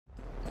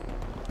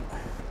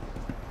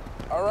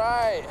All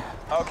right.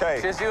 Okay.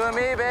 Just you and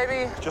me,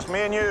 baby. Just me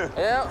and you?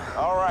 Yep.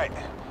 All right.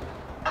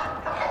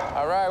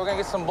 All right, we're gonna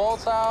get some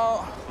bolts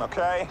out.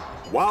 Okay.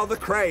 While the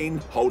crane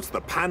holds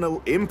the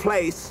panel in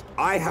place,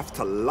 I have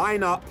to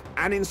line up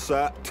and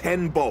insert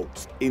 10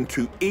 bolts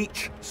into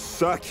each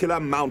circular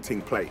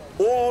mounting plate,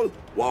 all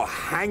while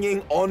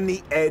hanging on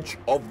the edge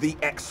of the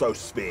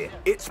exosphere.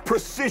 It's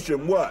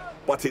precision work,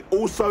 but it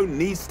also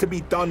needs to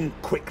be done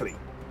quickly.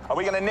 Are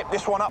we gonna nip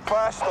this one up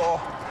first, or? All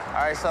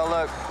right, so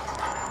look,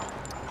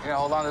 you're gonna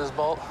hold on to this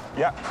bolt.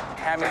 Yeah.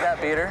 Hand me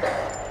that beater.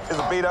 Here's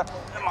a beater.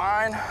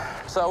 Mine.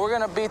 So we're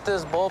gonna beat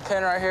this bolt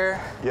pin right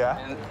here.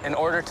 Yeah. In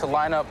order to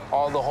line up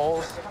all the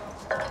holes.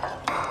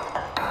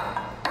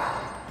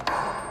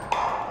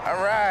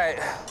 All right.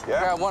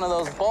 Yeah. Grab one of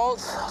those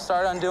bolts,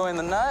 start undoing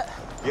the nut.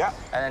 Yeah.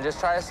 And then just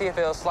try to see if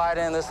it'll slide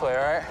in this way,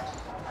 all right?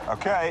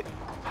 Okay.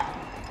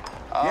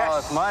 Oh,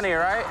 Yes. it's money,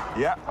 right?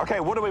 Yeah. Okay,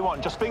 what do we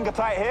want? Just finger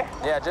tight here?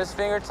 Yeah, just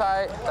finger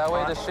tight. That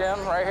way the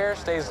shim right here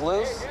stays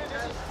loose.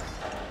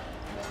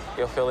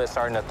 You'll feel it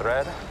starting to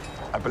thread.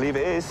 I believe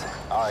it is.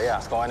 Oh, yeah,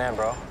 it's going in,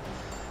 bro.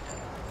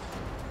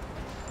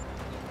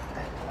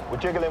 We're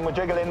jiggling, we're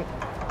jiggling.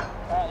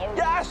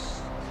 Yes!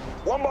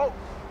 One bolt.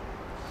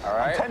 All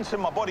right. I'm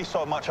tensing my body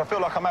so much, I feel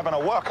like I'm having a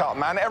workout,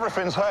 man.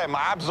 Everything's hurting. My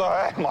abs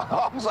are hurting, my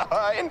arms are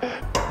hurting.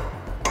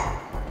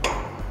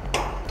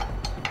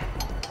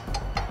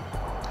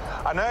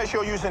 I notice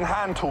you're using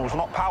hand tools,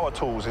 not power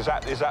tools. Is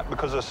that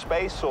because of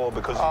space or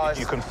because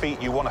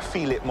you want to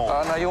feel it more?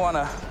 Oh, no, you want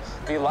to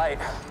be light.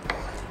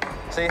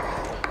 See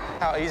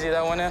how easy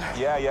that went in?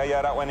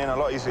 Yeah, that went in a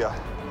lot easier.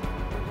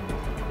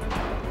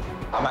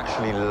 I'm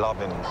actually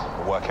loving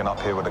working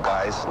up here with the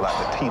guys.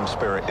 Like, the team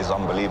spirit is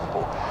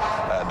unbelievable.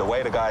 The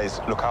way the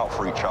guys look out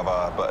for each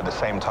other, but at the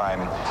same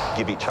time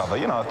give each other,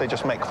 you know, they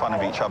just make fun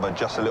of each other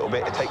just a little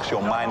bit. It takes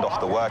your mind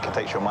off the work, it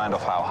takes your mind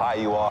off how high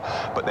you are,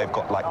 but they've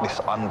got like this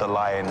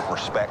underlying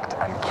respect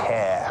and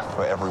care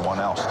for everyone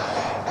else.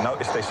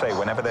 Notice they say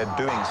whenever they're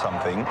doing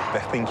something,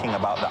 they're thinking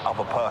about the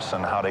other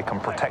person, how they can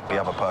protect the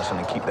other person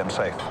and keep them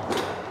safe.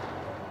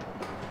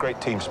 Great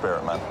team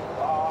spirit, man.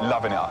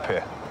 Loving it up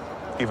here,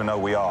 even though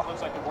we are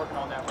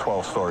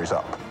 12 stories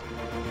up.